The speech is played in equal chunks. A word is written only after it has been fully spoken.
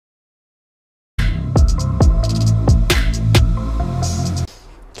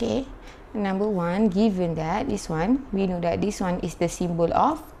Okay, number 1, given that this one, we know that this one is the symbol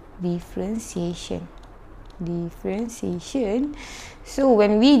of differentiation. So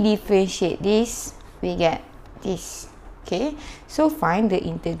when we differentiate this, we get this. Okay, so find the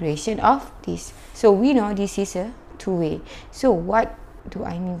integration of this. So we know this is a two-way. So what do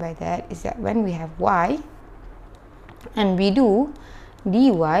I mean by that is that when we have y and we do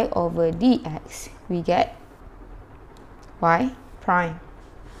dy over dx, we get y prime.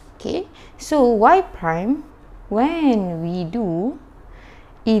 Okay, so y prime, when we do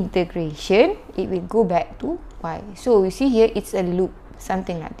integration, it will go back to y. So you see here, it's a loop,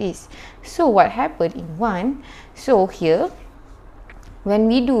 something like this. So what happened in 1, so here when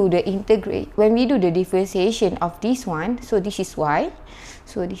we do the differentiation of this one, so this is y,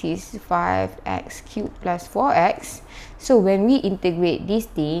 so this is 5x cubed plus 4x. So when we integrate this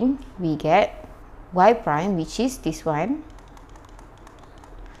thing, we get y prime, which is this one.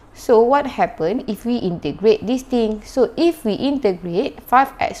 So what happened if we integrate this thing? So if we integrate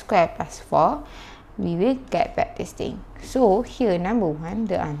 5x squared plus 4, we will get back this thing. So here, number 1,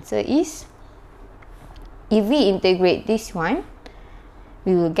 the answer is, if we integrate this one,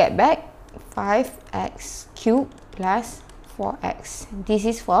 we will get back 5x cubed plus 4x. This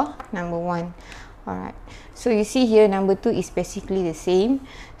is for number 1. Alright, so you see here, number 2 is basically the same.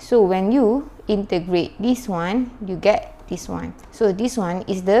 So when you integrate this one, you get this one. So this one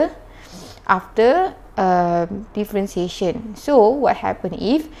is the after differentiation. So what happened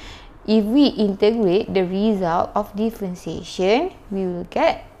if we integrate the result of differentiation, we will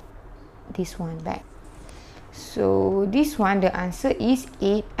get this one back. So this one, the answer is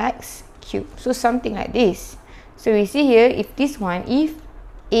 8x cubed. So something like this. So we see here, if this one is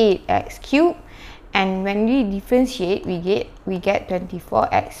 8x cubed, and when we differentiate, we get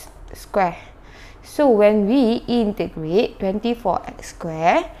 24x squared. So when we integrate 24x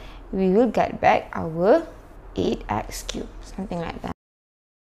squared, we will get back our 8x cubed, something like that.